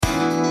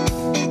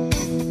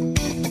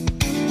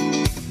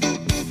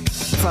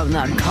From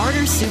the Carter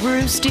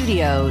Subaru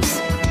Studios,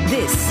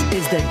 this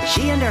is the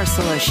G and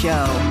Ursula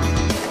Show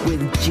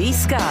with G.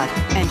 Scott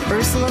and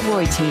Ursula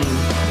Reutin.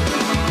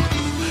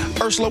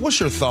 Ursula, what's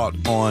your thought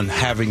on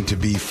having to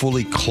be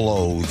fully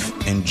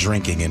clothed and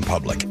drinking in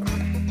public? You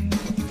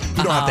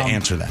don't have to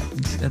answer that.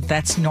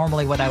 That's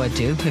normally what I would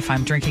do if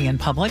I'm drinking in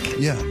public.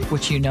 Yeah.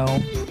 Which,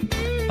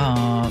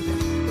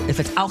 if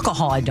it's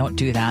alcohol, I don't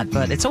do that,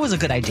 but it's always a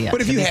good idea.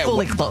 But if to you be had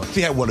fully clothed. If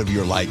you had one of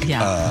your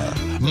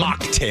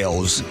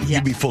mocktails,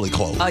 you'd be fully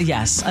clothed.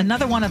 Yes.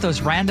 Another one of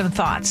those random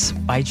thoughts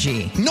by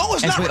G. No,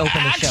 it's as not. We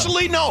open the show.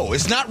 Actually, no,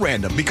 it's not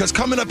random because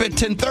coming up at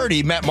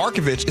 10:30, Matt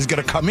Markovitch is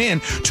going to come in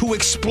to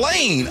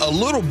explain a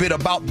little bit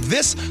about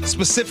this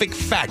specific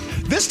fact.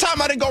 This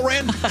time I didn't go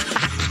random.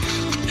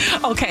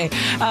 Okay,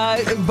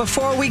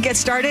 before we get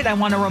started, I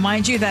want to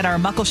remind you that our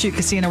Muckleshoot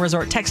Casino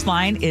Resort text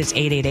line is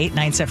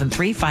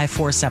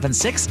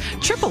 888-973-5476,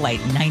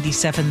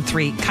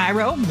 888-973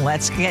 Cairo.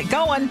 Let's get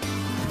going.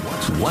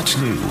 What's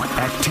new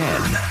at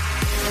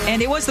 10?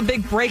 And it was the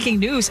big breaking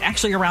news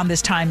actually around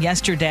this time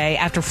yesterday.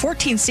 After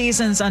 14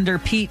 seasons under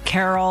Pete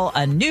Carroll,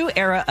 a new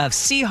era of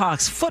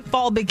Seahawks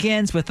football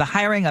begins with the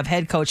hiring of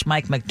head coach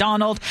Mike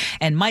McDonald.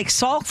 And Mike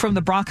Salk from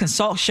the Bronk and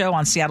Salk Show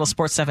on Seattle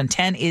Sports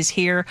 710 is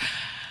here.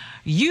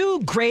 You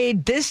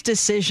grade this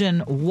decision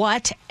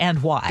what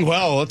and why?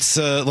 Well, let's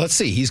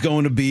see. He's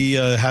going to be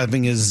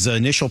having his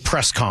initial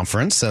press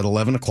conference at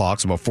 11 o'clock,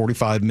 so about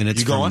 45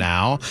 minutes from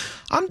now.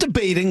 I'm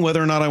debating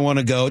whether or not I want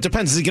to go. It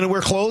depends. Is he going to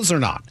wear clothes or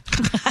not?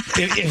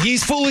 if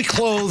he's fully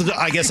clothed,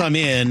 I guess I'm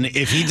in.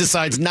 If he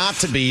decides not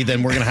to be,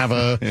 then we're going to have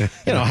a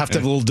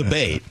little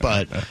debate.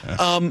 But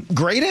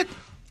grade it?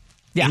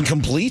 Yeah.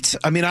 Incomplete?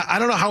 I mean, I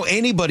don't know how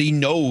anybody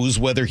knows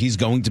whether he's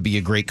going to be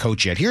a great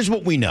coach yet. Here's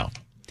what we know.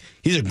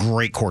 He's a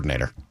great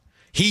coordinator.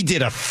 He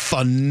did a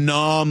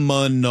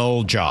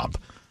phenomenal job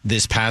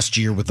this past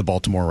year with the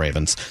Baltimore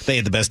Ravens. They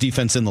had the best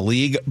defense in the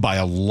league by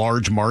a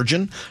large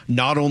margin.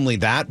 Not only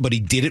that, but he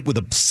did it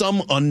with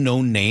some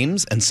unknown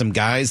names and some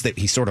guys that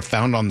he sort of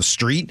found on the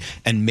street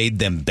and made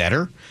them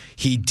better.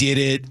 He did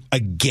it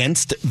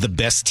against the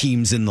best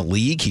teams in the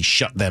league. He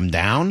shut them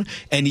down.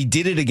 And he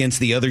did it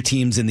against the other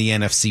teams in the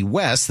NFC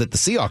West that the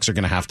Seahawks are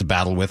going to have to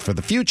battle with for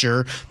the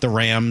future, the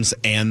Rams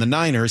and the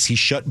Niners. He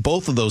shut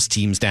both of those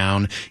teams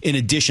down in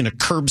addition to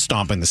curb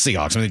stomping the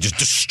Seahawks. I mean, they just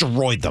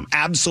destroyed them.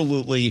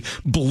 Absolutely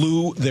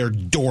blew their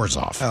doors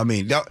off. I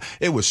mean,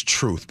 it was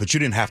truth, but you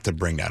didn't have to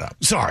bring that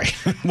up. Sorry.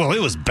 Well,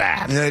 it was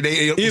bad.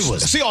 It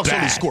was Seahawks bad.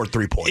 only scored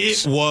 3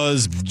 points. It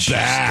was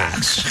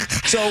bad.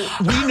 So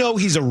we know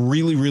he's a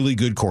really, really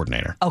good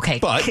coordinator. Okay.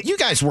 But you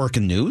guys work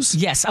in news.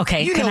 Yes,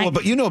 okay. You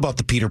know about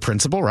the Peter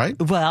principle, right?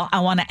 Well, I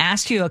want to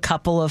ask you a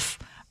couple of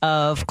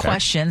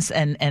questions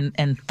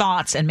and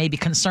thoughts and maybe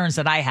concerns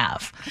that I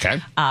have.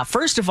 Okay.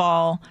 First of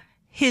all,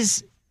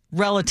 his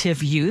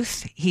relative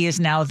youth. He is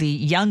now the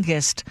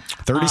youngest.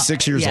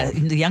 36 years old.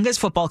 The youngest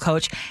football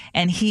coach.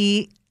 And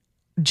he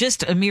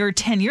just a mere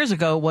 10 years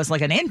ago was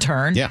like an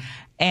intern. Yeah.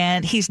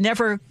 And he's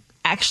never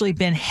actually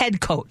been head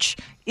coach.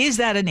 Is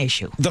that an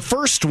issue? The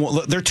first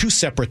one, they're two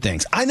separate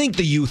things. I think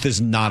the youth is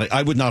not,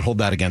 I would not hold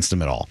that against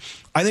him at all.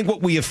 I think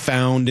what we have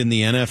found in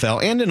the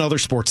NFL and in other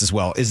sports as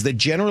well is that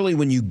generally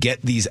when you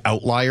get these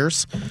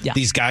outliers,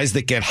 these guys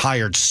that get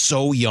hired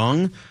so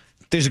young,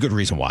 there's a good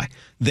reason why.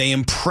 They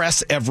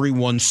impress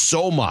everyone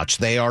so much.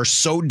 They are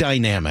so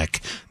dynamic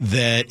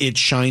that it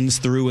shines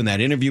through in that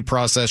interview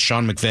process.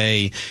 Sean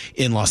McVay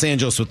in Los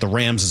Angeles with the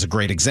Rams is a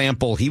great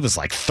example. He was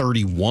like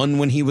 31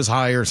 when he was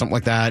hired, something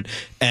like that.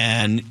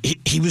 And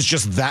he was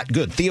just that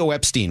good. Theo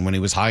Epstein, when he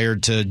was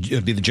hired to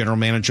be the general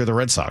manager of the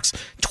Red Sox,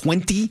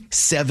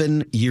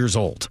 27 years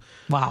old.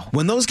 Wow.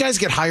 When those guys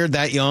get hired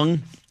that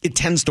young, it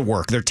tends to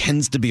work. There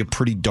tends to be a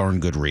pretty darn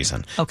good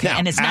reason. Okay, now,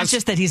 and it's not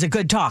just that he's a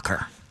good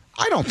talker.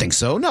 I don't think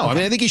so. No, I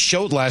mean, I think he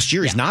showed last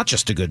year he's not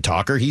just a good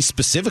talker. He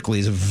specifically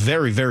is a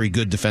very, very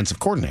good defensive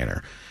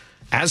coordinator.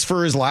 As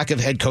for his lack of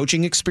head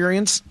coaching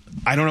experience,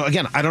 I don't know.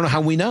 Again, I don't know how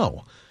we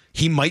know.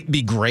 He might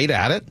be great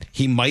at it.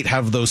 He might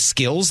have those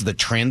skills that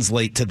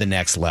translate to the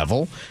next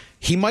level.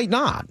 He might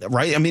not,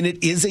 right? I mean,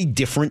 it is a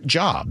different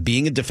job.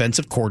 Being a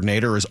defensive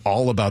coordinator is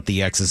all about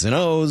the X's and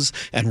O's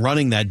and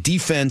running that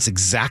defense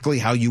exactly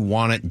how you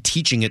want it and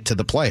teaching it to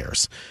the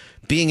players.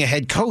 Being a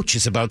head coach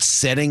is about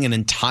setting an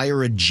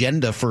entire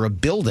agenda for a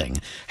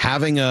building,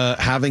 having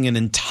an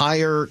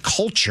entire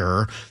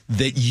culture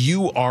that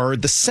you are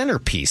the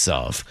centerpiece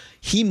of.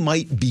 He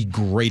might be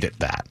great at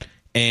that.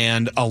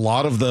 And a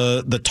lot of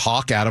the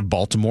talk out of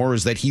Baltimore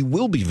is that he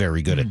will be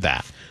very good at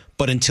that.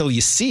 But until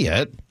you see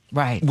it,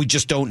 right, we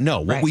just don't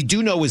know. What we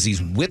do know is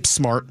he's whip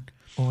smart.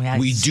 Oh, yeah,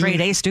 straight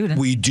A student.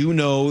 We do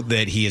know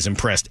that he has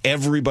impressed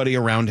everybody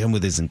around him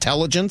with his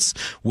intelligence,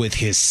 with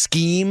his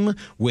scheme,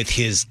 with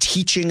his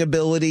teaching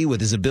ability, with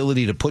his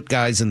ability to put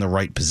guys in the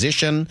right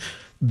position.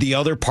 The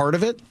other part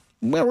of it,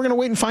 well, we're going to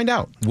wait and find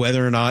out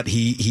whether or not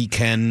he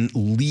can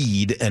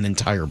lead an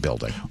entire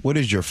building. What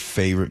is your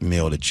favorite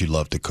meal that you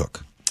love to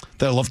cook?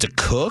 That I love to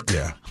cook?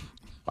 Yeah.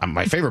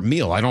 My favorite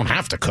meal, I don't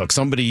have to cook.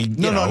 Somebody,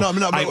 no.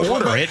 I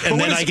order it, and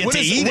then I get to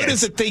eat it. What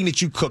is the thing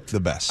that you cook the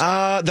best?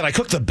 That I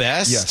cook the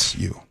best? Yes,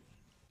 you.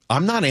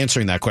 I'm not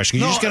answering that question.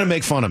 You're just going to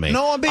make fun of me.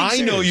 No, I'm being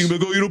serious. I know you're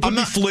going to go, you don't put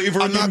any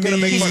flavor in the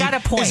meat. He's got a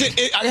point.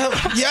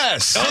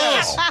 Yes.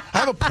 I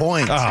have a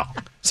point. Oh,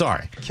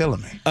 sorry.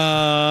 Killing me.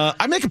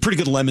 I make a pretty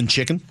good lemon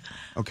chicken.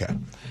 Okay.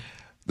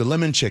 The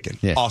lemon chicken.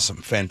 Yeah. Awesome.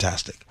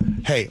 Fantastic.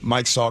 Hey,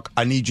 Mike Salk,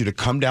 I need you to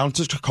come down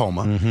to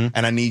Tacoma,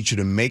 and I need you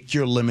to make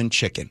your lemon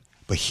chicken.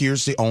 But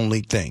here's the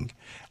only thing.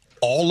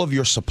 All of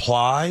your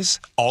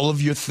supplies, all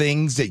of your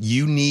things that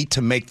you need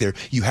to make there,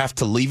 you have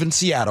to leave in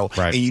Seattle,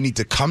 and you need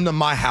to come to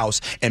my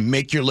house and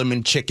make your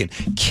lemon chicken.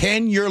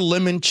 Can your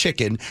lemon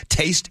chicken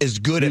taste as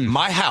good at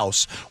my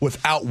house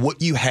without what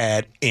you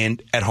had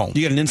at home?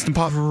 You get an Instant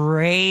Pot?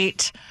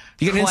 Great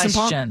You get an Instant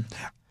Pot? question.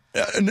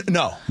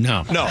 No.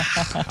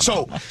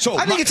 So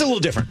I think it's a little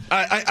different.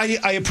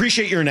 I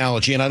appreciate your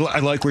analogy, and I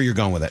like where you're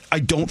going with it. I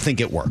don't think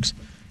it works.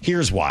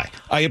 Here's why.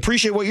 I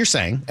appreciate what you're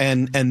saying,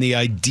 and the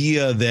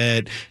idea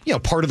that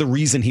part of the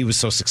reason he was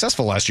so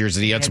successful last year is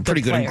that he had some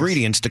pretty good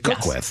ingredients to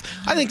cook with.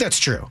 I think that's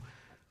true.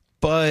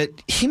 But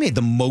he made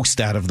the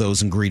most out of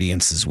those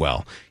ingredients as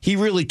well. He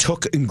really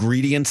took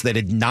ingredients that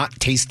had not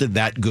tasted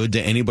that good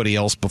to anybody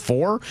else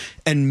before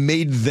and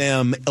made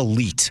them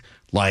elite.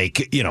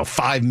 Like,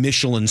 5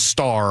 Michelin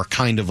star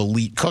kind of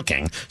elite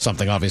cooking,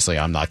 something obviously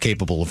I'm not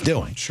capable of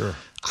doing. Sure.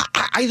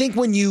 I think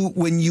when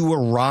you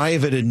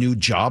arrive at a new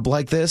job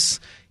like this,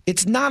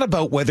 it's not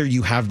about whether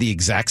you have the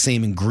exact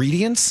same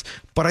ingredients,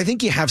 but I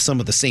think you have some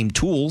of the same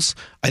tools.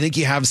 I think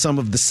you have some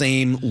of the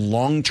same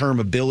long-term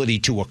ability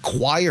to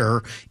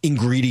acquire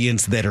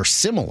ingredients that are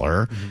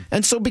similar.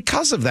 And so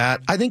because of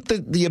that, I think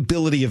the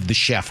ability of the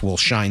chef will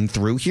shine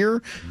through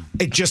here.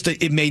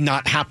 It may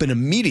not happen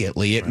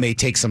immediately. It may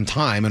take some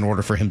time in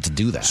order for him to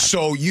do that.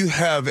 So you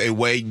have a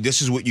way,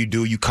 this is what you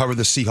do. You cover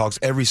the Seahawks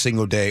every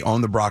single day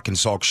on the Brock and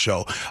Salk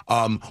show.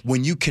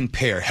 When you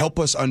compare, help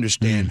us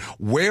understand,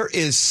 where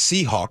is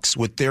Seahawks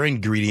with their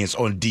ingredients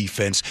on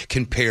defense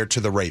compared to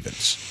the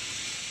Ravens?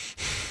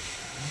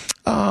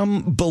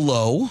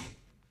 Below.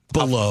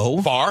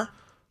 Far?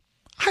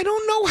 I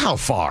don't know how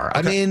far. Okay.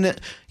 I mean,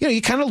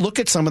 you kind of look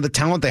at some of the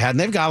talent they had, and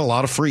they've got a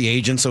lot of free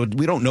agents, so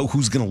we don't know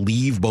who's going to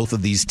leave both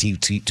of these two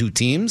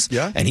teams.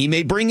 Yeah. And he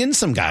may bring in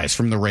some guys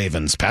from the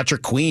Ravens.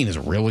 Patrick Queen is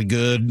a really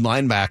good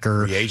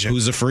linebacker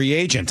who's a free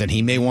agent, and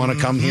he may want to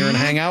come here and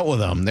hang out with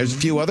them. There's a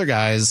few other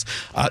guys.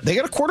 They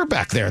got a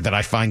quarterback there that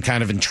I find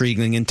kind of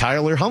intriguing in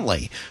Tyler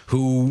Huntley,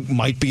 who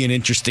might be an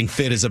interesting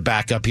fit as a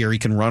backup here. He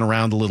can run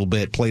around a little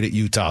bit, played at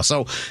Utah.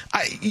 So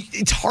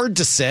it's hard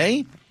to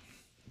say.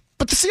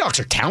 But the Seahawks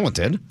are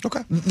talented.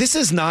 Okay. This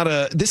is not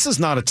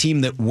a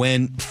team that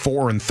went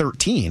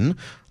 4-13.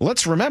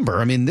 Let's remember,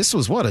 I mean, this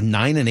was a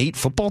 9-8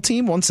 football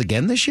team once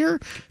again this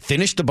year.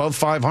 Finished above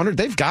 500.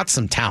 They've got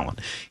some talent.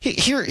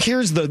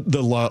 Here's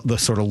the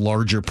sort of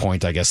larger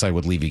point I guess I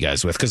would leave you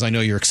guys with, because I know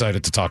you're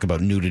excited to talk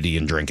about nudity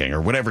and drinking or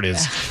whatever it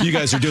is you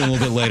guys are doing a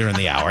little bit later in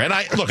the hour. And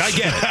I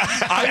get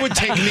it. I would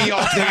take me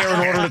off the air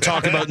in order to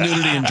talk about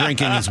nudity and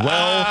drinking as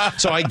well.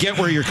 So I get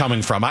where you're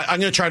coming from. I'm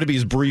going to try to be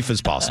as brief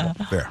as possible.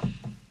 Fair.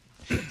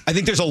 I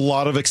think there's a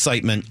lot of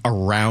excitement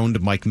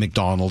around Mike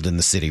Macdonald in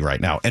the city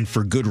right now, and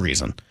for good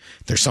reason.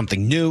 There's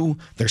something new.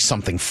 There's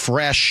something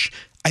fresh.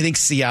 I think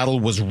Seattle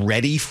was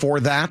ready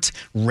for that,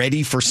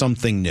 ready for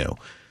something new.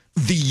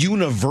 The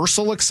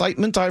universal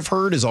excitement I've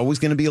heard is always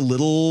going to be a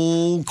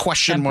little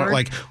question mark.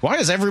 Like, why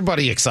is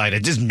everybody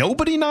excited? Is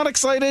nobody not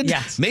excited?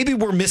 Yes. Maybe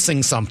we're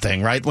missing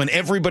something, right? When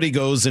everybody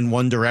goes in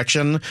one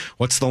direction,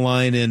 what's the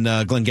line in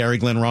Glengarry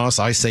Glen Ross?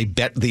 I say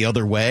bet the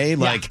other way.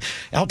 Like,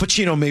 Al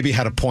Pacino maybe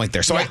had a point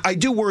there. So I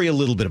do worry a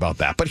little bit about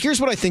that. But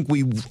here's what I think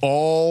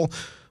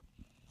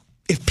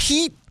if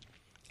Pete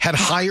had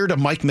hired a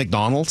Mike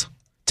Macdonald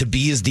to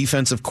be his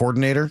defensive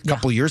coordinator a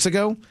couple years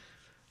ago,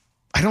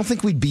 I don't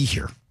think we'd be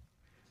here.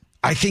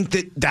 I think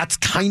that's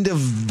kind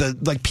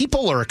of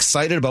people are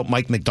excited about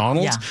Mike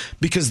Macdonald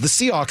because the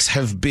Seahawks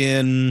have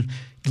been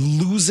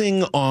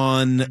losing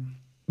on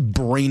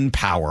brain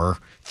power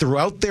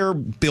throughout their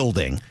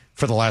building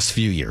for the last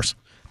few years.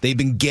 They've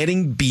been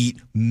getting beat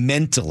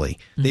mentally.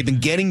 They've been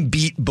getting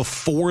beat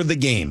before the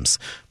games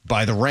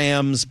by the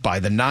Rams,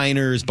 by the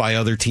Niners, by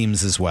other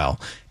teams as well.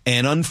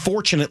 And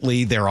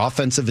unfortunately, their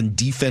offensive and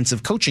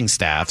defensive coaching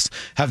staffs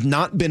have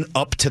not been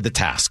up to the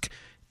task.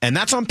 And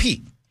that's on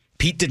Pete.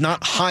 Pete did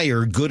not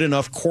hire good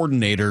enough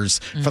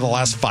coordinators for the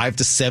last 5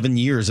 to 7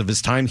 years of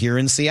his time here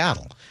in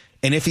Seattle.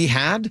 And if he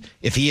had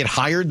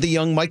hired the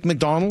young Mike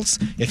Macdonalds,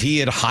 if he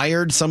had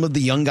hired some of the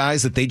young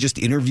guys that they just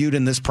interviewed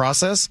in this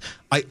process,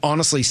 I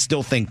honestly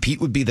still think Pete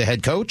would be the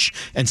head coach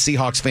and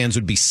Seahawks fans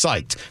would be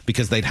psyched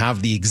because they'd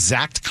have the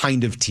exact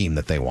kind of team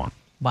that they want.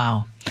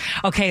 Wow.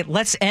 Okay,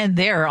 let's end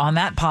there on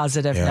that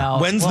positive note.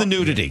 When's the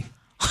nudity?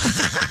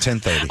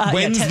 10:30.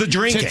 When's the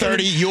drinking? 10:30.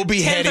 You'll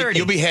be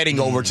heading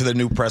over to the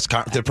new press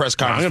conference.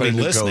 I'm going to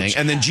be listening, coach.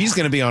 And then G's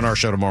going to be on our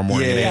show tomorrow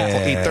morning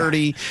at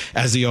 8:30,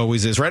 as he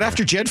always is. Right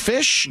after Jed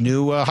Fish,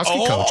 new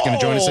Husky coach, going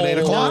to join us at 8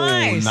 o'clock.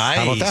 Nice.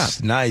 How about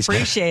that? Nice.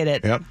 Appreciate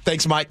it. Yep.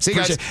 Thanks, Mike. See you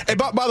guys. Hey,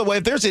 by the way,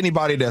 if there's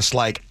anybody that's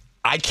like,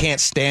 I can't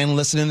stand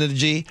listening to the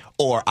G,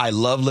 or I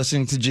love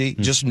listening to G,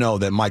 just know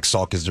that Mike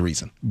Salk is the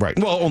reason. Right.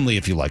 Well, only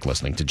if you like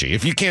listening to G.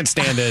 If you can't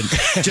stand it,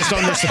 just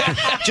understand.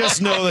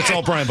 Just know that's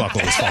all Brian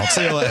Buckley's fault.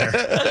 See you later.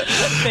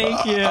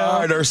 Thank you.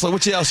 All right, Ursula,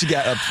 what else you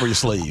got up for your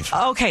sleeve?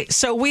 Okay,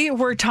 so we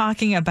were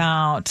talking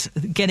about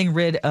getting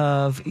rid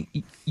of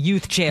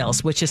youth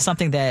jails, which is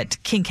something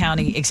that King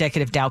County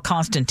Executive Dow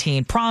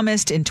Constantine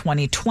promised in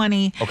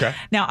 2020. Okay.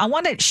 Now, I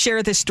want to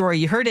share this story.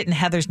 You heard it in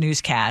Heather's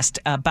newscast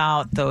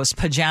about those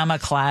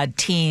pajama-clad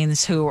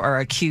teens who are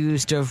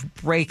accused of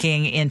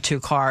breaking into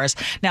cars.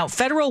 Now,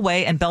 Federal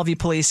Way and Bellevue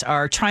Police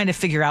are trying to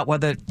figure out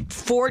whether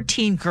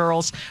 14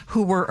 girls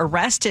who were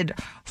arrested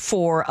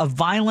for a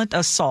violent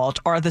assault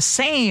are the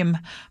same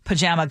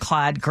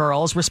pajama-clad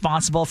girls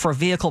responsible for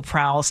vehicle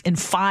prowls in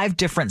 5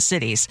 different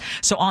cities.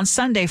 So on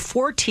Sunday,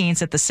 4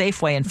 teens at the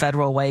Safeway in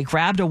Federal Way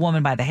grabbed a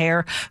woman by the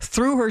hair,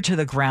 threw her to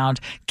the ground,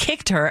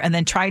 kicked her, and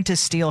then tried to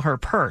steal her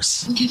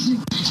purse.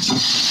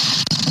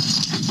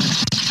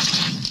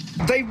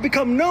 They've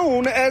become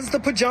known as the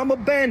Pajama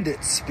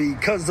Bandits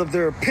because of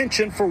their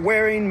penchant for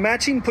wearing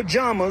matching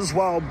pajamas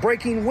while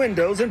breaking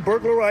windows and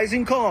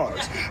burglarizing cars.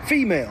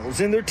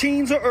 Females in their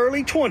teens or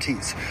early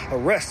 20s.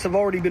 Arrests have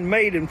already been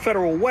made in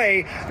Federal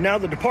Way. Now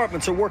the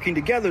departments are working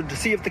together to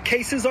see if the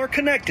cases are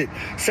connected.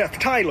 Seth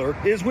Tyler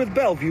is with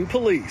Bellevue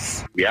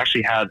Police. We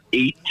actually have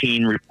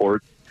 18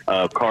 reports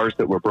of cars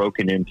that were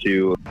broken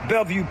into.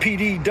 Bellevue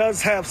PD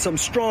does have some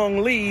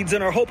strong leads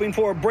and are hoping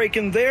for a break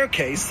in their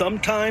case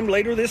sometime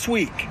later this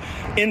week.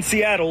 In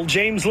Seattle,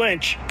 James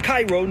Lynch,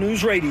 Cairo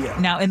News Radio.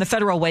 Now, in the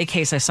Federal Way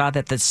case, I saw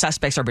that the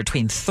suspects are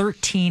between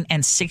 13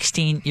 and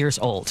 16 years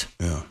old.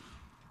 Yeah.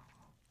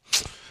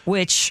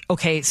 Which,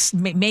 okay,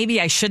 maybe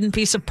I shouldn't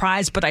be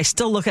surprised, but I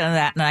still look at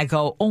that and I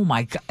go, oh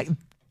my God.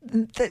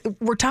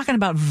 We're talking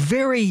about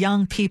very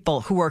young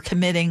people who are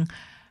committing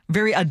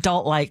very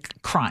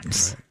adult-like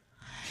crimes. Right.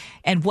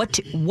 And what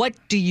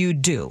do you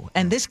do?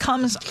 And this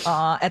comes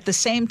at the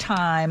same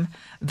time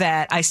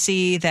that I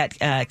see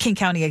that King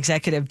County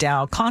Executive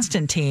Dow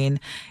Constantine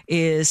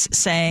is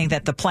saying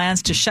that the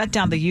plans to shut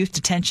down the youth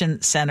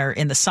detention center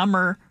in the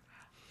summer,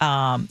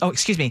 by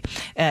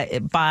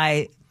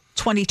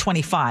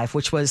 2025,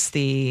 which was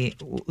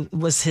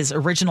his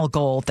original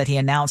goal that he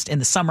announced in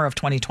the summer of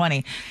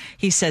 2020.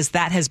 He says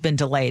that has been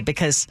delayed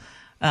because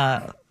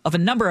of a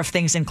number of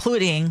things,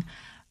 including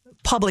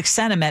public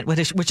sentiment,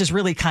 which has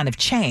really kind of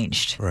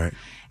changed. Right.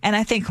 And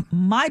I think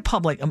my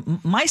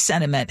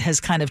sentiment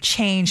has kind of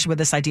changed with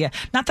this idea.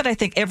 Not that I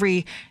think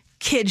every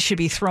kid should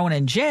be thrown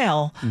in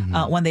jail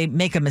when they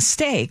make a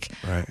mistake.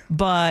 Right.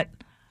 But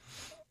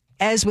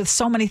as with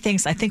so many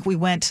things, I think we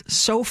went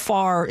so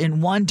far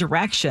in one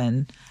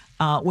direction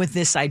with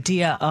this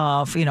idea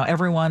of,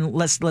 everyone,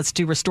 let's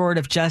do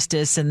restorative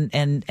justice and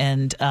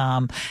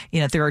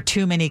there are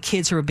too many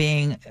kids who are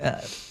being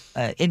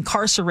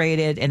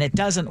incarcerated and it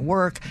doesn't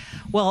work.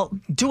 Well,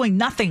 doing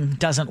nothing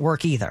doesn't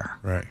work either.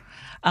 Right.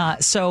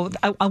 So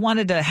I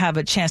wanted to have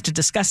a chance to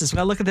discuss this.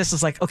 I look at this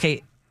as like,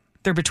 okay,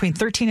 they're between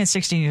 13 and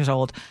 16 years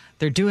old.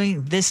 They're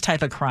doing this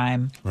type of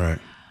crime. Right.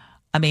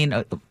 I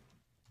mean,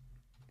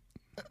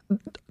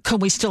 can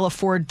we still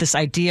afford this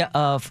idea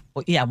of,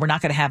 we're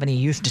not going to have any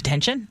youth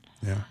detention?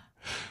 Yeah.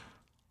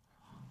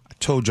 I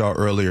told y'all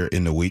earlier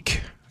in the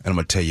week, and I'm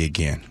going to tell you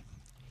again.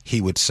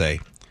 He would say,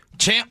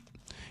 "Champ,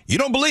 you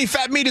don't believe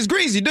fat meat is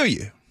greasy, do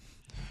you?"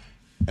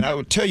 And I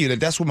would tell you that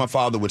that's what my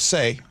father would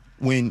say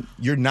when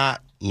you're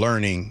not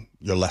learning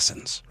your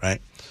lessons,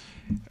 right?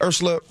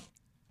 Ursula,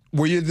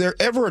 were there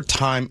ever a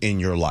time in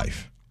your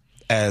life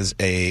as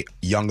a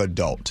young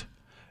adult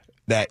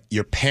that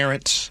your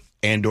parents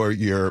and or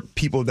your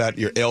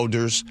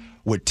elders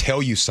would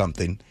tell you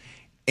something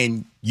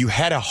and you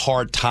had a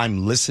hard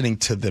time listening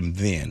to them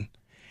then,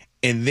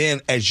 and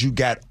then as you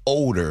got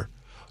older,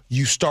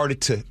 you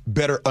started to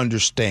better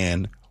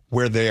understand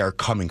where they are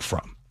coming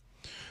from?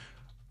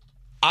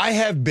 I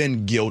have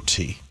been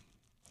guilty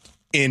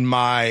in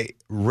my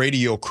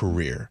radio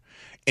career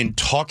in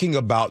talking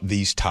about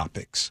these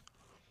topics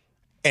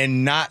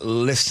and not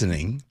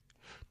listening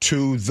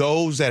to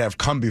those that have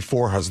come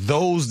before us,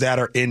 those that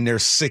are in their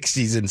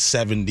 60s and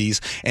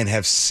 70s and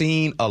have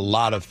seen a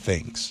lot of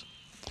things.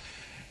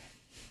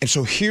 And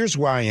so here's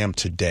where I am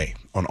today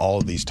on all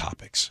of these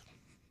topics.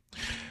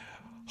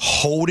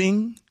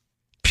 Holding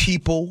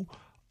people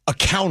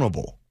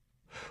accountable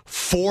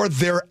for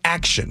their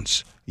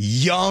actions,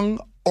 young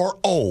or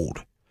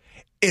old,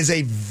 is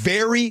a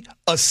very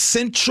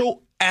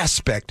essential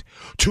aspect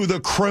to the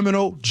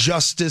criminal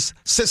justice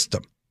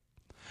system.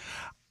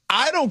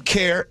 I don't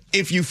care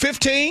if you're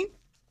 15,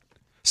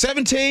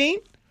 17,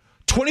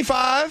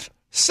 25,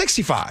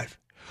 65.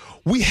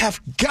 We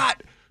have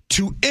got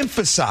to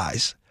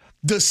emphasize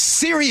the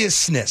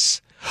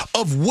seriousness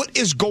of what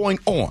is going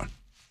on.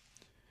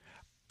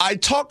 I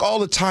talk all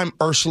the time,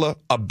 Ursula,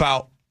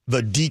 about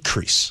the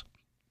decrease.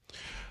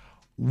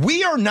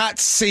 We are not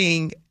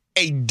seeing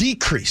a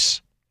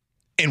decrease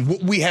in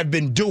what we have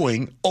been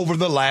doing over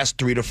the last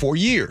 3 to 4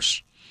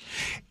 years.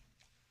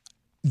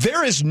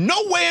 There is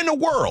no way in the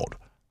world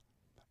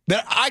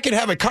that I could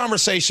have a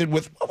conversation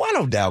with. Why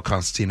don't Dow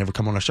Constantine ever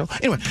come on our show?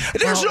 Anyway,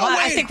 there's no way.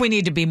 I think we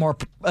need to be more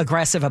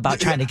aggressive about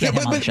trying to get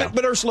him on the show.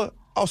 But Ursula,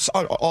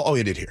 all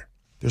you did here.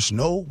 There's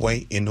no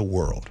way in the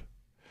world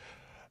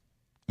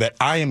that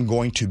I am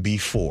going to be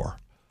for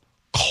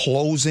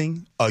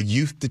closing a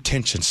youth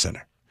detention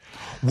center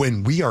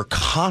when we are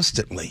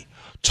constantly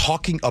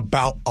talking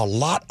about a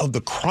lot of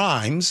the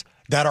crimes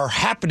that are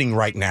happening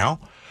right now.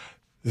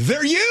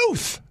 They're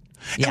youth.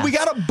 Yeah. And we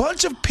got a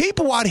bunch of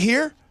people out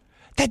here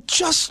that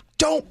just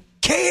don't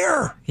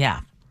care. Yeah.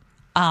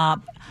 I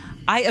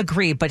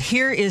agree, but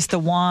here is the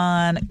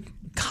one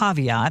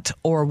caveat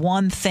or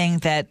one thing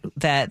that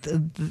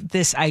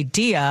this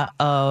idea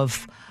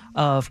of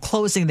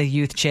closing the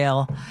youth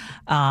jail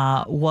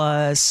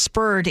was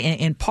spurred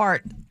in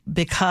part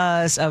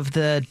because of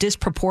the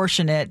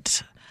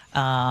disproportionate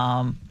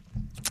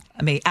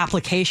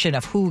application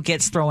of who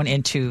gets thrown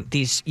into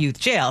these youth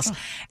jails.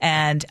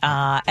 And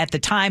at the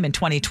time in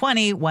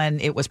 2020, when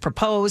it was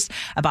proposed,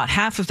 about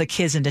half of the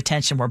kids in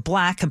detention were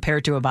black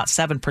compared to about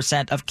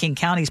 7% of King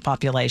County's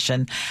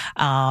population.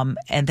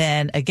 And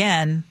then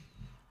again,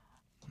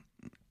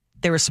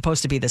 there was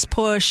supposed to be this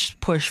push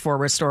for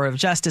restorative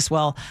justice.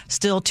 Well,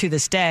 still to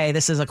this day,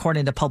 this is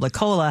according to Public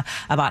Cola,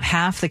 about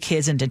half the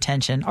kids in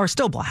detention are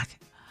still black.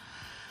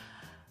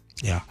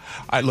 Yeah.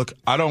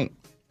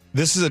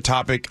 This is a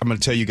topic, I'm going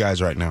to tell you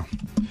guys right now.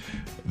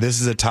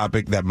 This is a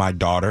topic that my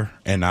daughter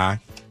and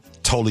I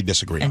totally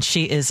disagree on. And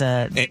she is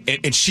a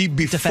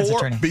defense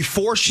attorney.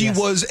 Before she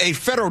was a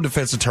federal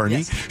defense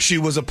attorney, she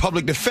was a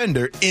public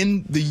defender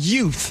in the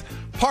youth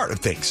part of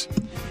things.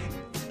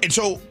 And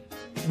so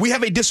we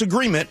have a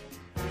disagreement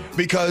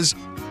because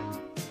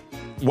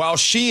while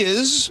she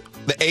is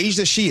the age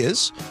that she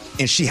is,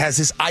 and she has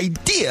this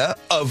idea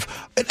of,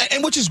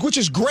 and which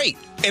is great.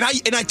 And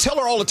I tell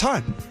her all the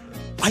time,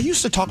 I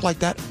used to talk like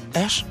that,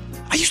 Ash.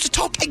 I used to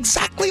talk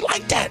exactly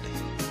like that.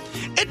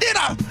 And then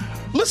I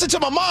listen to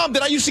my mom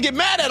that I used to get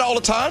mad at all the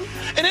time.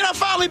 And then I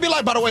finally be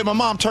like, by the way, my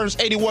mom turns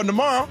 81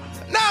 tomorrow.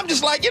 Now I'm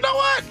just like, you know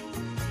what?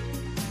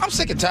 I'm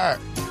sick and tired.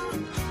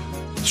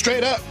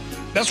 Straight up.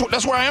 That's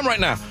where I am right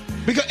now.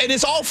 And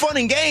it's all fun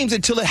and games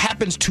until it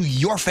happens to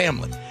your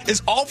family.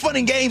 It's all fun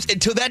and games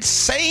until that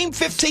same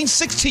 15,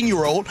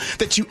 16-year-old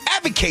that you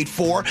advocate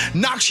for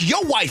knocks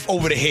your wife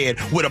over the head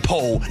with a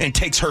pole and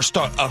takes her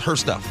stuff.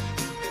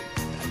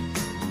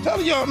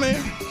 Tell y'all, man.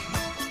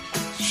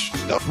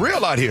 Stuff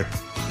real out here.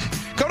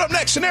 Coming up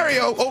next,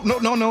 scenario. Oh,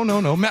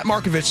 no. Matt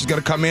Markovitch is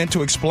going to come in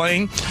to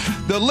explain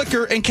the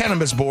Liquor and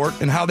Cannabis Board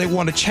and how they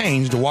want to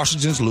change the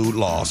Washington's lewd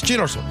laws. Gene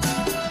Ursula.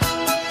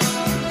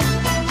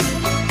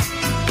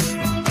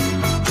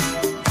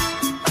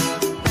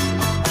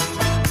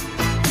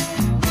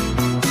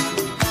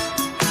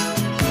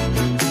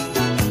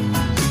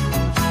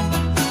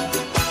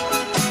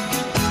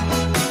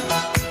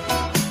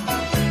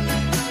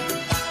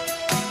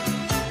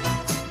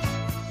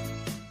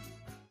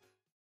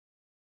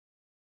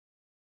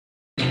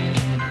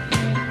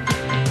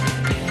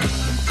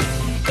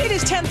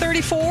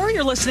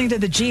 You're listening to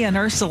the G and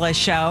Ursula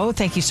Show.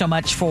 Thank you so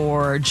much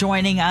for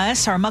joining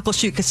us. Our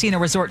Muckleshoot Casino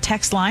Resort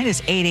text line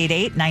is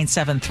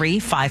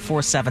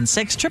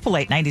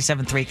 888-973-5476,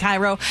 888-973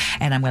 Cairo.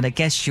 And I'm going to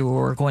guess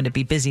you're going to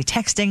be busy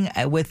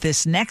texting with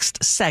this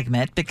next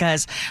segment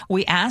because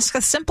we ask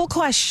a simple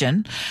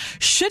question.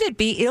 Should it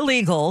be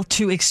illegal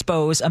to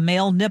expose a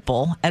male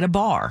nipple at a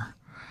bar?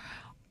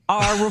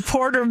 Our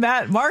reporter,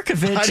 Matt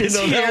Markovitch, is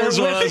here. That was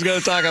what I was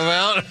going to talk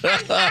about.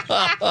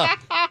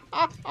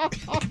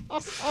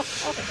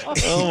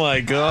 Oh, my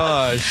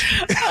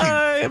gosh.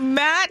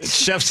 Matt,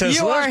 Chef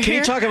says, look, can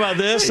you talk about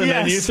this? And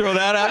then you throw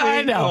that at me?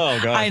 I know. Oh,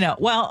 gosh. I know.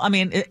 Well, I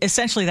mean,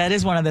 essentially, that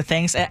is one of the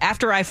things.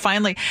 After I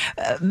finally...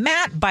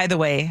 Matt, by the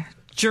way,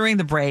 during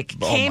the break,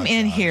 came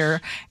in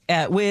here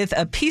with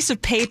a piece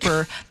of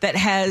paper that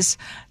has...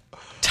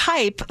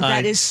 type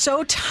that is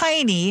so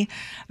tiny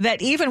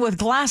that even with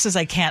glasses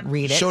I can't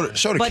read it. Show the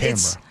camera.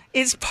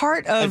 It's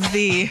part of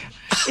the.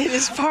 It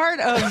is part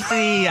of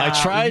the.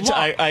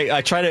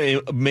 I tried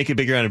to make it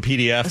bigger on a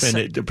PDF and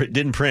it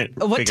didn't print.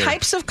 What bigger.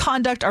 types of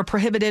conduct are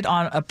prohibited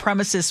on a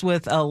premises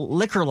with a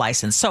liquor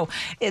license? So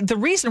the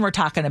reason we're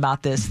talking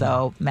about this,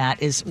 though,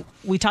 Matt, is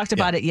we talked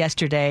about it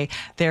yesterday.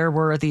 There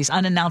were these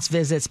unannounced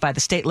visits by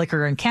the State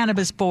Liquor and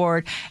Cannabis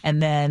Board,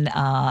 and then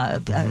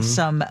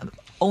some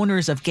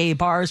owners of gay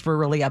bars were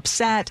really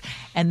upset,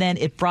 and then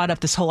it brought up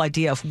this whole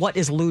idea of what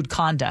is lewd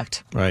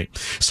conduct. Right.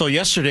 So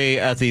yesterday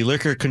at the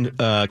Liquor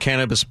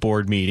Cannabis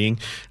Board meeting,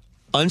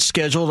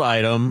 unscheduled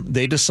item,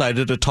 they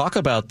decided to talk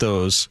about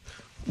those,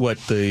 what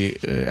the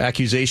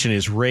accusation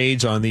is,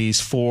 raids on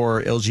these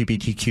 4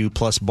 LGBTQ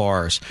plus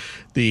bars.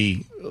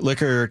 The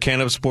Liquor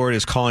Cannabis Board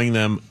is calling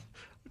them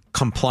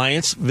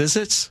compliance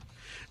visits.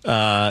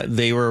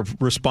 They were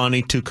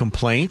responding to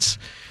complaints.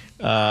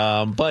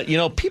 But,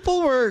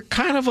 people were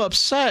kind of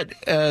upset.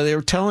 They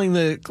were telling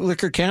the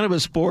Liquor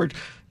Cannabis Board,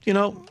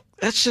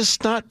 that's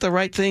just not the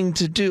right thing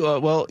to do.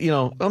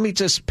 Let me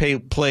just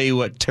play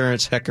what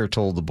Terrence Hecker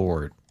told the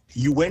board.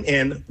 You went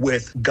in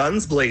with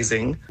guns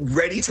blazing,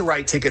 ready to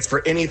write tickets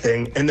for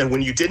anything, and then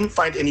when you didn't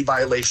find any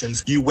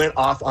violations, you went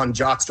off on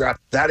jockstrap.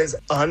 That is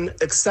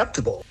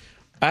unacceptable.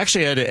 I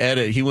actually had to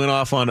edit. He went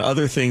off on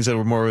other things that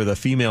were more with the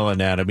female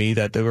anatomy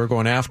that they were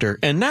going after.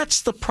 And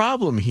that's the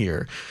problem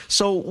here.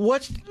 So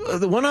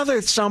the one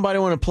other soundbite I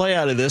want to play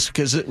out of this,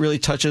 because it really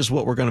touches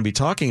what we're going to be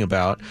talking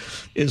about,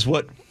 is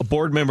what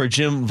board member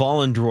Jim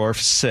Vollendorf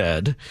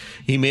said.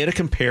 He made a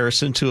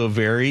comparison to a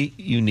very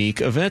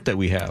unique event that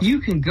we have. You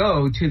can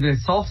go to the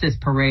Solstice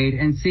Parade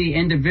and see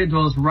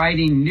individuals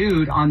riding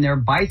nude on their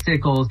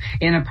bicycles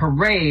in a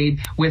parade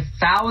with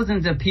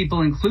thousands of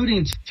people,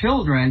 including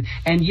children.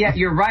 And yet,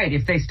 you're right.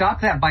 If they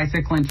stopped that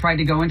bicycle and tried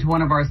to go into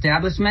one of our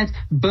establishments,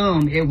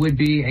 boom, it would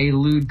be a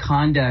lewd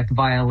conduct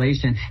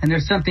violation. And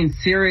there's something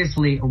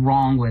seriously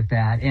wrong with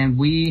that. And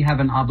we have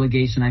an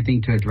obligation, I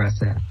think, to address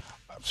that.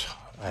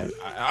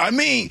 I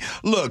mean,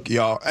 look,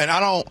 y'all, and I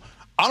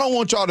don't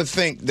want y'all to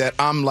think that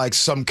I'm like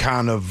some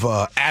kind of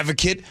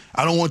advocate.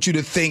 I don't want you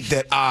to think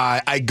that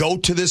I go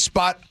to this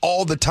spot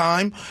all the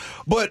time.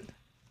 But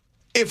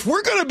if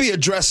we're going to be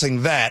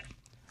addressing that,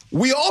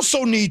 we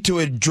also need to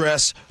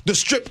address the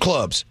strip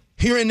clubs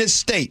here in this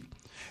state.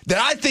 That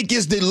I think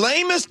is the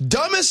lamest,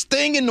 dumbest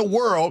thing in the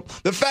world.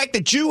 The fact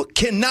that you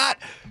cannot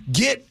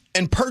get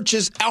and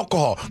purchase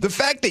alcohol. The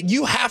fact that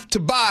you have to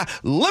buy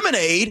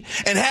lemonade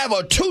and have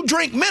a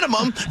 2-drink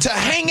minimum to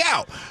hang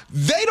out.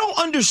 They don't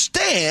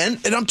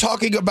understand, and I'm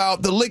talking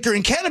about the Liquor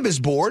and Cannabis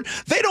Board,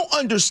 they don't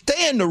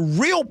understand the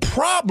real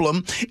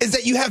problem is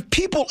that you have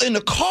people in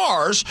the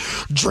cars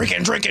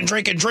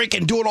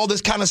drinking, doing all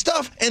this kind of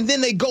stuff, and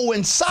then they go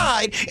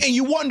inside and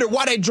you wonder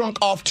why they drunk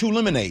off 2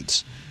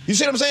 lemonades. You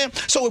see what I'm saying?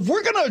 So if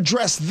we're going to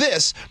address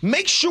this,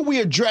 make sure we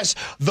address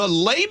the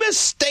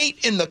lamest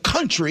state in the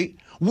country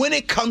when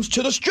it comes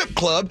to the strip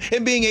club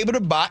and being able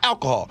to buy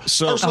alcohol.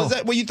 So, is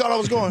that where you thought I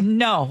was going?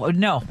 No.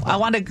 I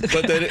want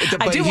to.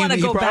 I do want to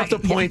go back. He brought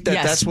up the point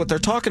that that's what they're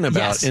talking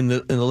about in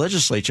the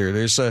legislature.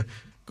 There's a.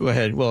 Go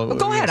ahead. Well,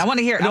 go ahead. I want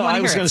to hear. No, I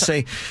was going to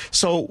say.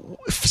 So,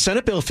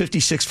 Senate Bill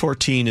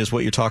 5614 is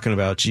what you're talking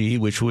about, G,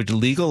 which would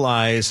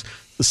legalize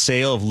the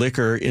sale of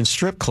liquor in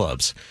strip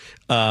clubs.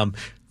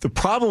 The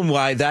problem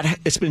why that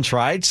it's been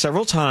tried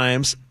several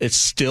times, it's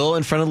still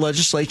in front of the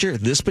legislature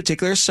this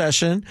particular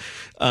session.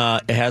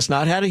 It has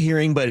not had a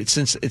hearing, but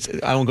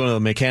I won't go into the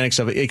mechanics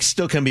of it. It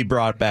still can be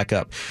brought back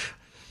up.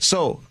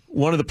 So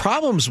one of the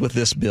problems with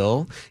this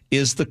bill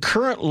is the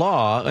current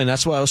law, and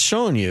that's what I was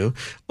showing you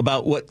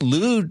about what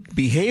lewd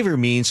behavior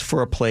means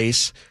for a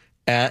place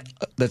that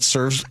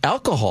serves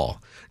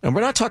alcohol. And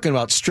we're not talking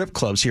about strip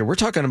clubs here. We're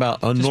talking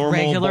about a normal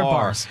regular bar.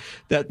 Bars.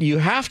 That you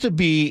have to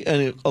be,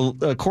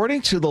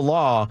 according to the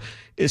law,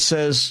 it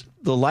says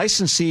the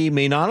licensee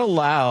may not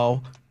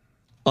allow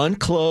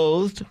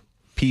unclothed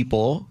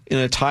people in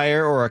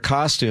attire or a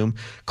costume,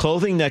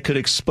 clothing that could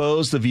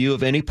expose the view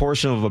of any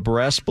portion of a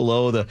breast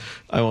below the,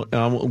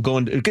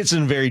 it gets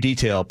in very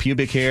detail,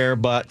 pubic hair,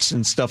 butts,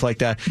 and stuff like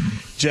that,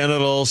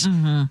 genitals.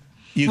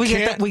 Mm-hmm.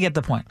 We get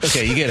the point.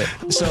 Okay, you get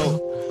it.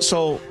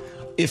 So.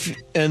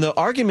 And the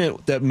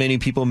argument that many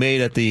people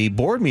made at the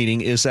board meeting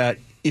is that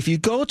if you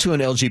go to an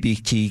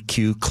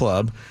LGBTQ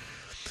club,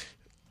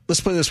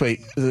 let's put it this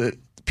way,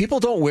 people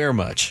don't wear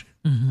much.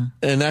 Mm-hmm.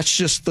 And that's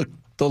just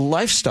the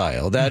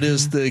lifestyle. That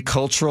is the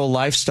cultural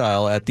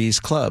lifestyle at these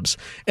clubs.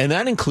 And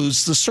that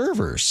includes the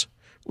servers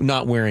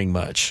not wearing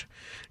much.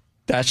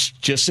 That's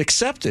just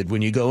accepted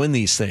when you go in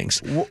these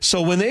things.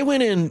 So when they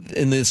went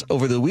in this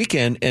over the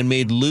weekend and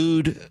made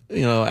lewd,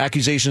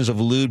 accusations of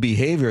lewd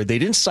behavior, they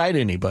didn't cite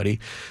anybody.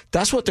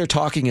 That's what they're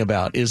talking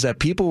about, is that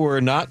people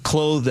were not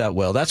clothed that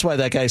well. That's why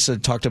that guy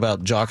talked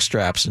about jock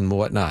straps and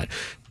whatnot.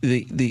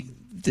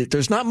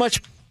 There's not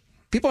much.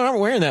 People aren't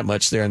wearing that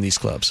much there in these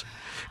clubs.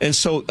 And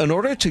so in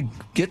order to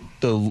get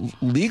the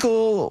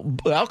legal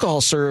alcohol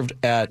served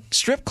at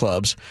strip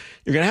clubs,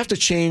 you're going to have to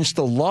change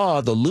the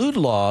law, the lewd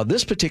law,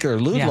 this particular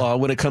lewd law,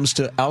 when it comes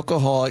to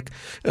alcoholic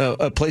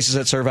places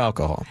that serve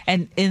alcohol.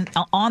 And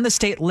on the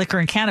state Liquor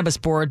and Cannabis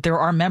Board, there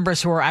are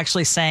members who are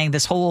actually saying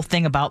this whole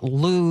thing about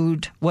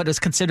lewd, what is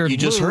considered lewd. You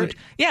just heard it?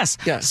 Yes.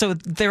 Yeah. So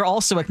they're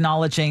also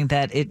acknowledging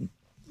that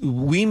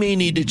we may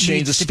need to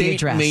change, the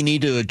state may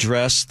need to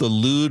address the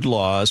lewd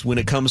laws when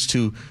it comes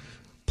to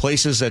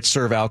places that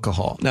serve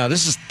alcohol. Now,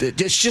 it's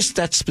just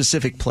that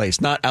specific place,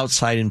 not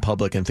outside in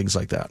public and things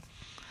like that.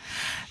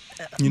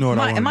 You know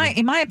what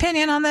my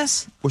opinion on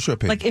this? What's your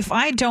opinion? Like if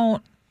I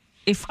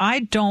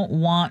don't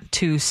want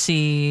to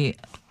see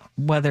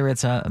whether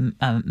it's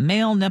a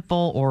male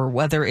nipple or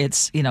whether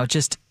it's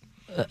just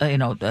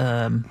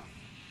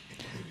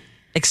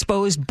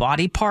exposed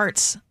body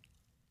parts,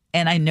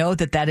 and I know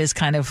that is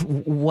kind of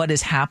what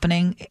is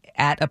happening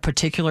at a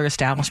particular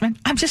establishment,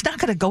 I'm just not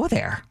going to go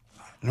there.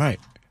 Right.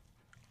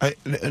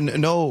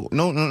 No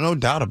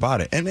doubt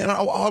about it. And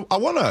I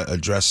want to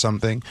address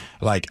something.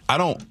 Like, I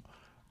don't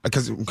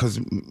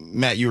because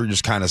Matt, you were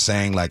just kind of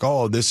saying like,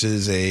 oh, this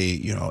is a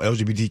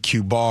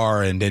LGBTQ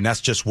bar, and then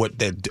that's just what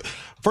they do.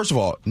 First of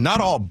all,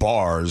 not all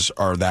bars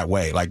are that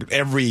way. Like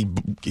every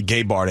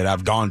gay bar that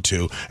I've gone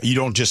to, you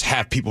don't just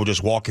have people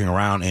just walking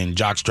around in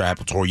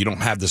jockstraps, or you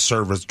don't have the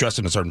servers dressed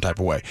in a certain type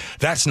of way.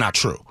 That's not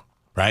true,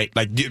 right?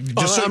 Like,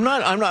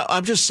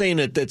 I'm just saying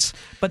that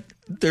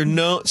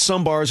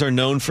some bars are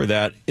known for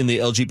that in the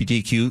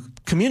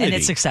LGBTQ community,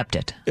 and it's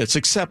accepted. It's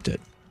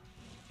accepted,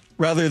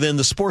 rather than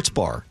the sports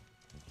bar.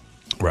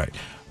 Right.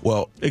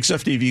 Well,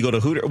 except if you go to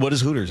Hooters. What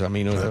is Hooters? I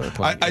mean,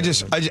 I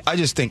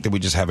just think that we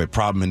just have a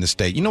problem in the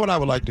state. You know what I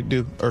would like to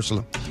do,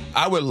 Ursula?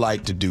 I would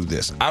like to do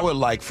this. I would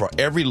like for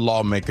every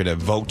lawmaker that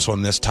votes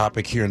on this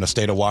topic here in the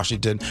state of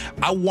Washington,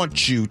 I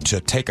want you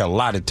to take a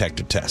lie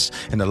detector test.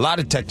 And the lie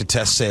detector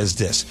test says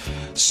this: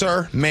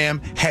 sir,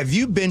 ma'am, have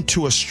you been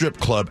to a strip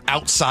club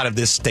outside of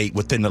this state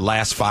within the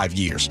last 5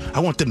 years? I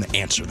want them to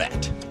answer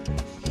that.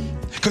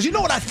 Because you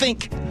know what I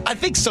think? I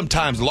think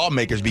sometimes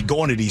lawmakers be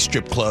going to these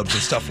strip clubs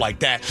and stuff like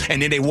that,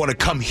 and then they want to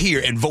come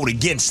here and vote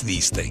against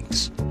these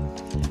things.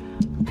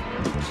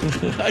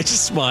 I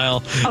just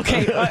smile.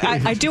 Okay,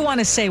 I do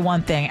want to say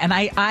one thing, and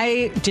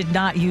I did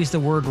not use the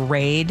word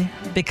raid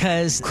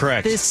because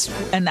correct.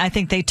 And I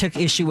think they took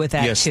issue with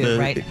that too,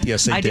 right?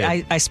 Yes, they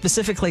did. I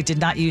specifically did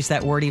not use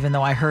that word, even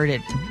though I heard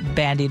it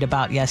bandied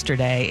about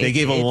yesterday. They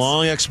gave a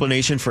long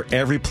explanation for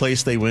every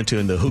place they went to,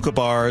 in the hookah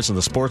bars and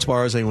the sports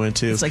bars they went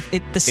to. It's like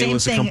the same thing. It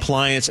was a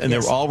compliance, and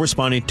yes. They were all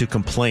responding to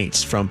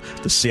complaints from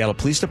the Seattle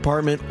Police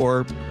Department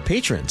or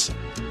patrons.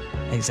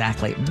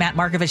 Exactly. Matt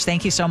Markovitch,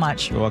 thank you so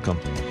much. You're welcome.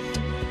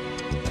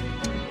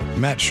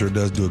 Matt sure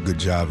does do a good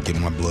job of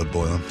getting my blood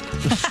boiling.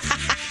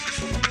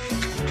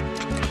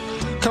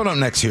 Coming up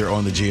next here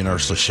on the G and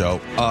Ursula Show,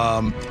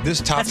 this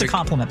topic... That's a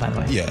compliment, by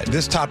the way. Yeah,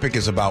 this topic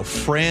is about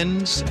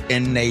friends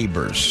and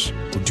neighbors.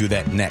 We'll do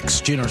that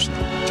next. G and Ursula.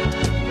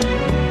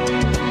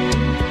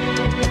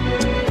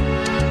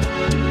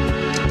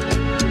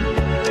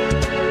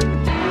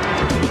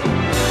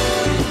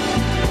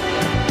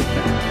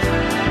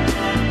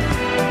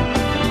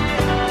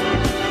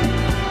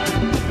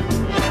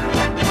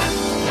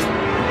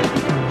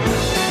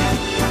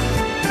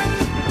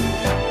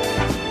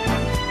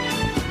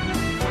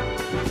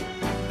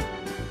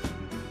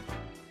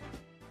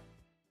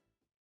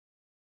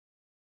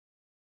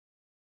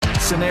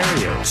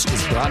 Scenarios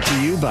is brought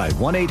to you by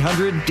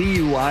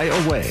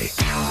 1-800-DUI-AWAY.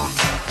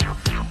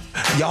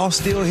 Y'all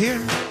still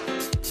here?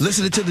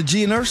 Listening to the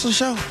G and Ursula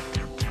Show?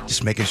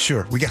 Just making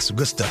sure. We got some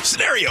good stuff.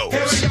 Scenarios.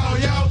 Here we go,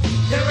 yo.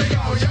 Here we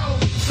go, yo.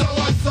 So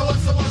what's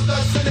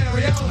the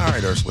scenario? All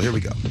right, Ursula, here we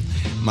go.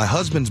 My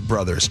husband's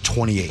brother is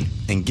 28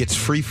 and gets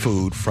free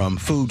food from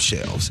food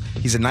shelves.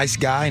 He's a nice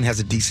guy and has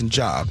a decent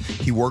job.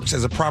 He works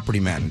as a property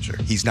manager.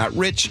 He's not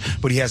rich,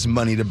 but he has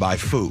money to buy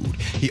food.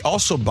 He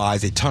also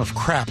buys a ton of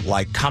crap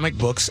like comic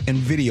books and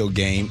video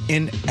game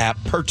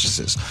in-app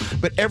purchases.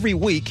 But every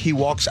week, he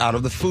walks out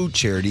of the food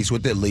charities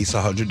with at least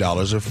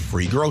 $100 of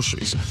free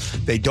groceries.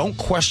 They don't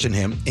question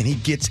him, and he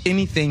gets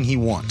anything he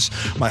wants.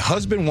 My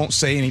husband won't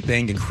say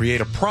anything and create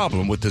a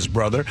problem with his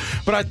brother,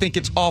 but I think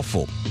it's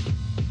awful.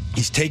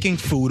 He's taking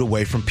food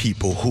away from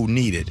people who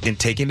need it and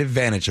taking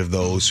advantage of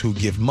those who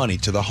give money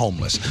to the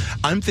homeless.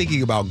 I'm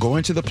thinking about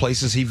going to the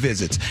places he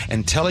visits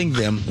and telling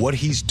them what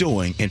he's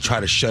doing and try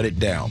to shut it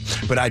down.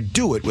 But I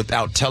do it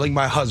without telling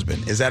my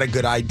husband. Is that a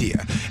good idea?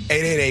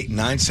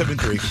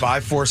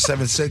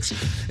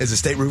 888-973-5476 is the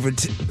State Roofing...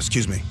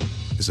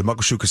 is the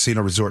Muckleshoot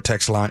Casino Resort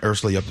text line.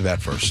 Ursula, you up to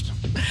that first.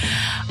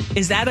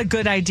 Is that a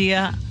good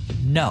idea?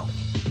 No.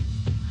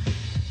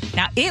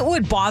 Now, it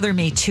would bother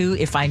me, too,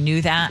 if I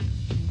knew that.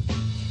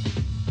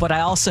 But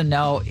I also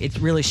know it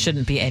really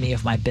shouldn't be any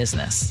of my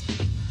business.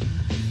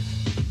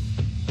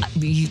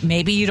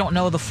 Maybe you don't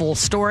know the full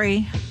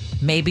story.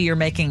 Maybe you're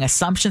making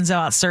assumptions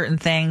about certain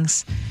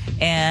things.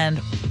 And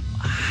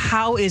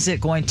how is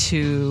it going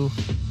to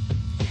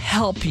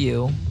help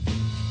you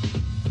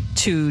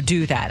to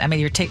do that? I mean,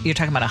 you're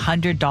talking about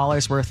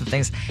 $100 worth of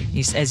things.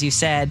 As you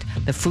said,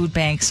 the food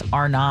banks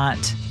are not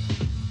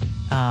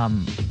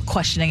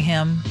questioning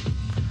him.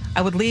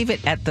 I would leave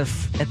it at the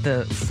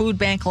food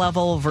bank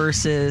level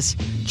versus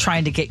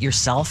trying to get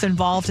yourself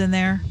involved in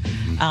there.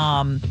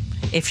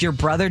 If your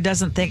brother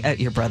doesn't think,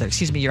 your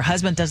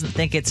husband doesn't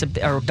think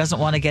or doesn't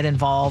want to get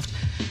involved,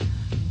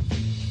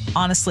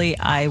 honestly,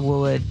 I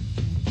would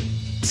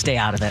stay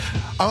out of it.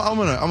 I'm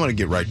gonna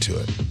get right to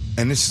it,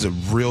 and this is a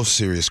real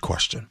serious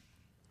question.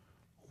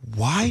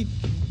 Why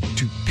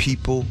do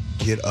people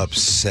get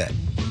upset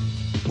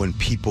when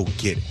people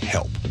get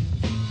help?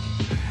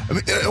 I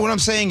mean, what I'm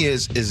saying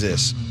is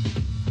this.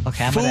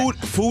 Okay,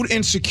 food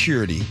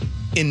insecurity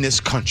in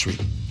this country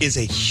is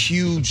a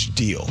huge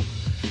deal.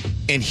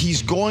 And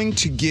he's going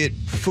to get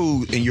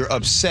food and you're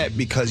upset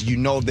because you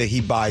know that he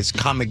buys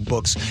comic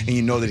books and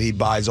you know that he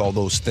buys all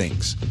those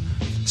things.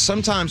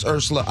 Sometimes,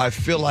 Ursula, I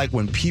feel like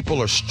when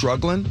people are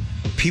struggling,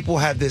 people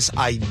have this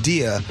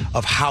idea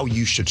of how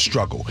you should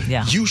struggle.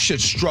 Yeah. You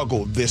should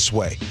struggle this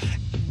way.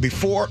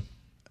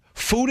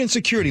 Food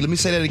insecurity, let me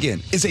say that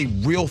again, is a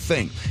real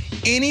thing.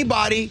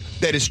 anybody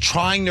that is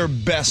trying their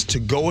best to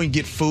go and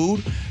get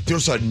food,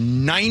 there's a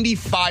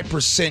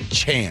 95%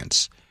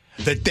 chance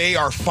that they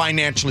are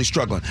financially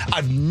struggling.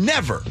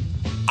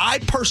 I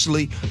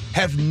personally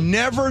have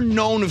never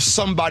known of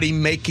somebody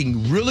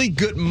making really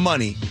good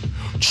money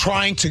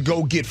trying to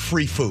go get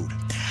free food.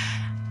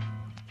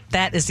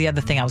 That is the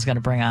other thing I was going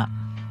to bring up.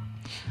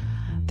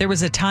 There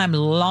was a time,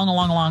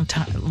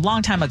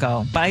 long time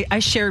ago, but I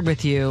shared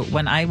with you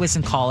when I was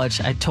in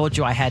college, I told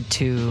you I had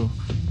to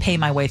pay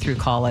my way through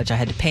college. I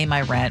had to pay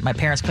my rent. My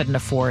parents couldn't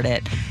afford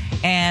it.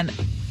 And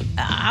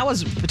I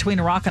was between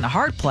a rock and a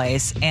hard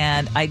place,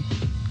 and I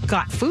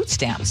got food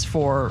stamps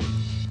for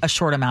a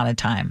short amount of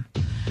time.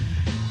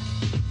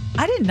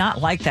 I did not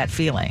like that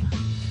feeling.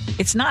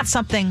 It's not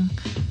something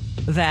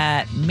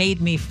that made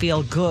me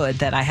feel good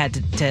that I had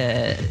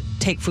to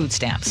take food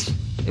stamps.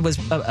 It was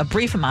a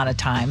brief amount of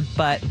time,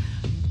 but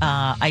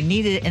I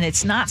needed it, and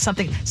it's not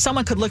something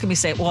someone could look at me and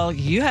say, well,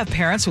 you have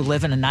parents who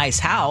live in a nice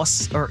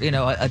house or,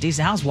 a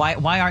decent house.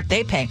 Why aren't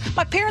they paying?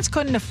 My parents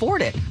couldn't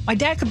afford it. My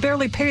dad could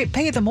barely pay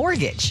the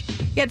mortgage.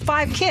 He had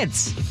 5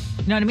 kids.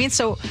 You know what I mean?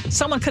 So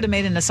someone could have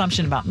made an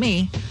assumption about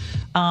me,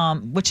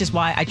 which is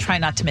why I try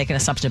not to make an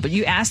assumption. But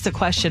you asked the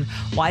question,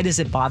 why does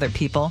it bother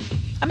people?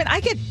 I mean,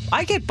 I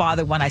get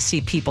bothered when I see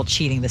people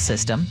cheating the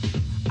system.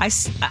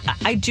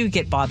 I do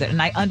get bothered,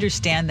 and I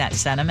understand that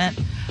sentiment,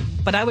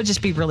 but I would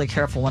just be really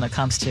careful when it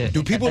comes to a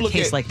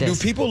case like this.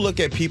 Do people look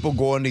at people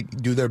going to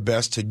do their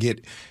best to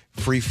get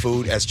free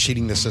food as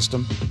cheating the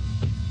system?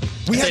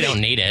 They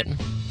don't need it.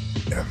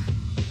 Yeah.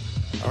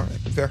 All right,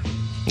 fair.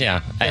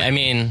 Yeah, I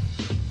mean,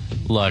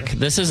 look,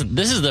 this is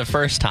the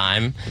first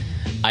time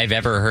I've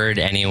ever heard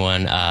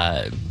anyone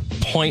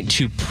point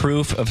to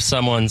proof of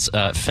someone's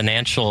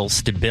financial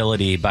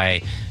stability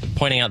by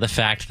pointing out the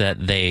fact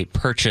that they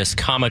purchase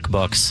comic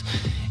books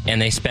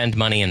and they spend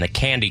money in the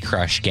Candy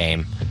Crush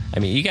game. I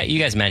mean, you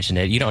guys mentioned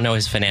it. You don't know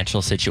his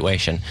financial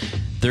situation.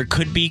 There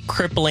could be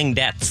crippling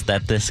debts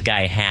that this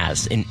guy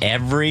has. In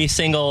every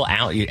single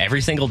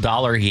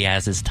dollar he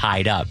has is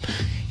tied up.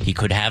 He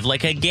could have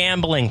like a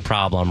gambling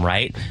problem,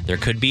 right? There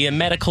could be a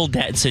medical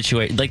debt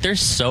situation. Like,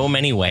 there's so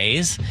many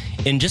ways.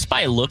 And just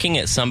by looking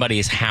at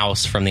somebody's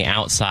house from the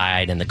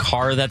outside and the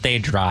car that they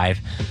drive,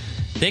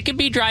 they could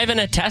be driving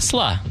a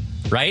Tesla,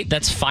 right?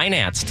 That's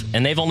financed,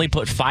 and they've only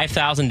put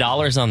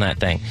 $5,000 on that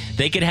thing.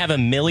 They could have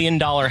 $1 million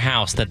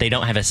house that they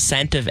don't have a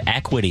cent of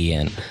equity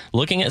in.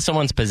 Looking at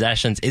someone's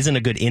possessions isn't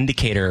a good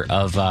indicator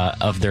of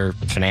their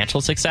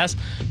financial success.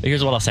 But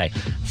here's what I'll say.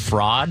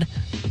 Fraud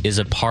is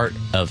a part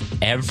of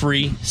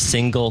every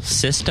single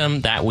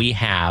system that we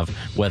have,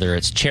 whether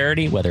it's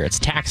charity, whether it's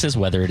taxes,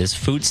 whether it is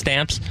food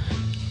stamps.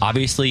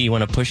 Obviously, you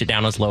want to push it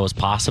down as low as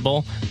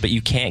possible, but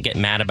you can't get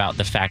mad about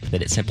the fact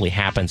that it simply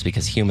happens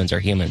because humans are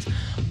humans.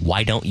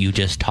 Why don't you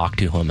just talk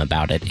to him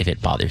about it if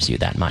it bothers you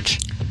that much?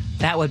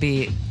 That would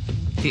be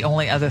the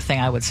only other thing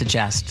I would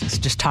suggest, is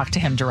just talk to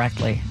him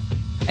directly.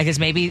 Because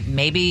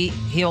maybe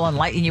he'll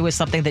enlighten you with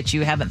something that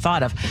you haven't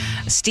thought of.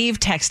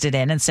 Steve texted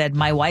in and said,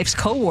 my wife's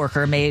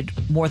coworker made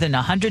more than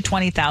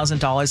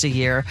 $120,000 a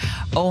year,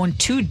 owned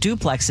 2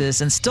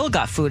 duplexes, and still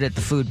got food at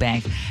the food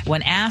bank.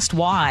 When asked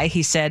why,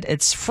 he said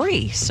it's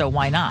free, so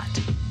why not?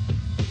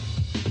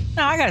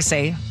 Now, I got to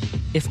say,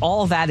 if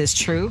all that is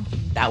true,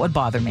 that would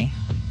bother me.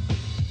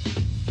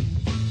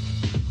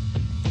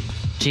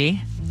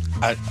 G?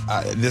 I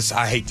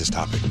hate this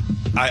topic.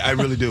 I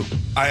really do.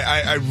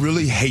 I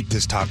really hate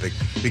this topic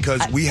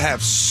because we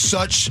have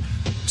society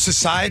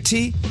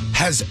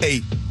has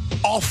a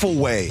awful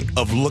way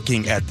of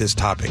looking at this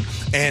topic.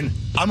 And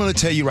I'm going to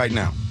tell you right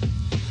now,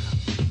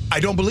 I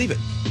don't believe it.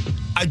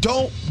 I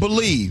don't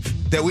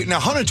believe that now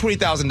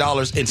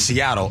 $120,000 in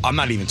Seattle, I'm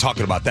not even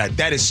talking about that.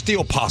 That is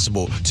still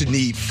possible to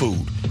need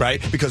food,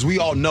 right? Because we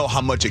all know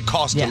how much it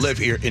costs to live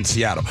here in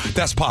Seattle.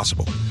 That's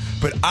possible.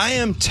 But I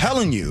am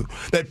telling you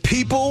that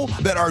people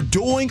that are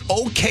doing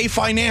okay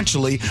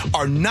financially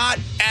are not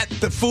at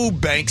the food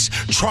banks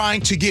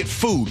trying to get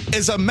food.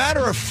 As a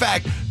matter of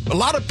fact, a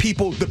lot of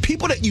people, the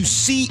people that you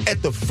see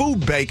at the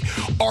food bank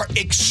are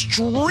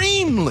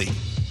extremely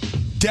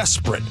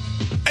desperate.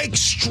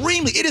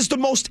 Extremely. It is the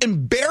most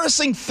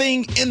embarrassing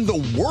thing in the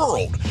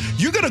world.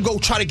 You're going to go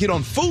try to get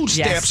on food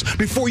stamps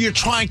before you're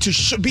trying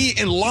to be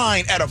in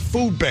line at a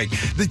food bank.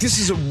 This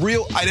is a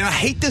real, and I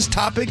hate this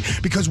topic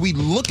because we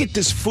look at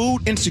this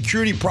food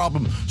insecurity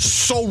problem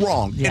so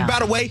wrong. Yeah. And by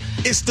the way,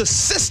 it's the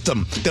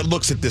system that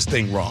looks at this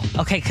thing wrong.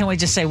 Okay, can we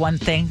just say one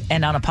thing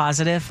and on a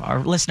positive? Our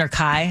listener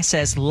Kai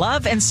says,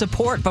 love and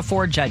support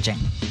before judging.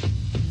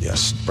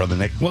 Yes, Brother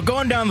Nick. Well,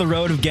 going down the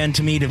road again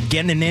to me to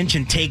getting an inch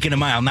and taking a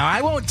mile. Now,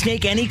 I won't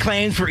make any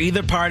claims for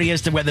either party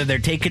as to whether they're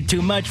taking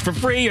too much for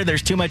free or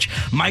there's too much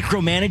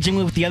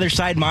micromanaging with the other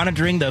side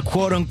monitoring the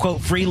quote-unquote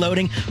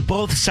freeloading.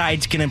 Both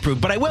sides can improve.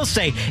 But I will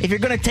say, if you're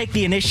going to take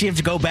the initiative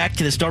to go back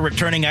to the store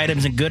returning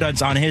items and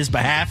goods on his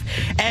behalf,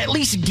 at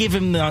least get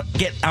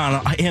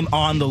him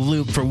on the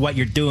loop for what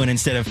you're doing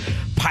instead of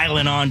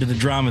piling on to the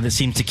drama that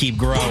seems to keep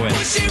growing.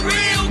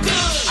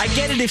 I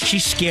get it if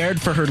she's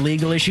scared for her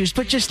legal issues,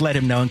 but just let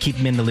him know and keep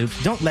him in the loop.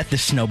 Don't let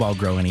this snowball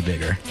grow any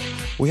bigger.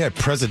 We had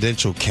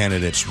presidential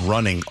candidates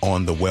running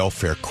on the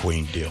welfare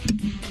queen deal.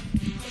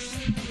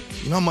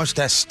 You know how much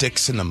that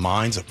sticks in the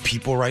minds of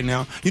people right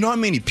now? You know how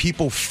many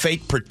people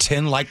fake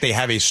pretend like they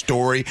have a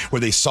story where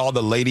they saw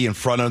the lady in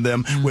front of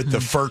them with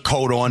the fur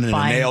coat on and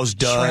Buying the nails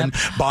done,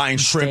 buying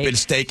shrimp and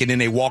steak. steak, and then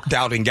they walked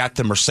out and got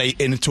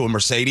into a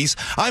Mercedes?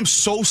 I'm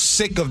so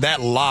sick of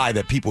that lie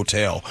that people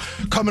tell.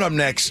 Coming up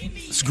next,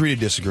 it's Agree to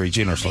Disagree.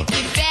 Gene Ursula.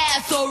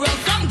 Fast or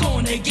else I'm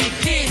gonna get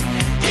pissed.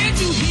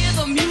 Can't you hear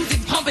the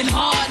music pumping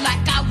hard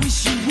like I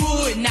wish you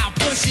would? Now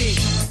push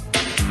it.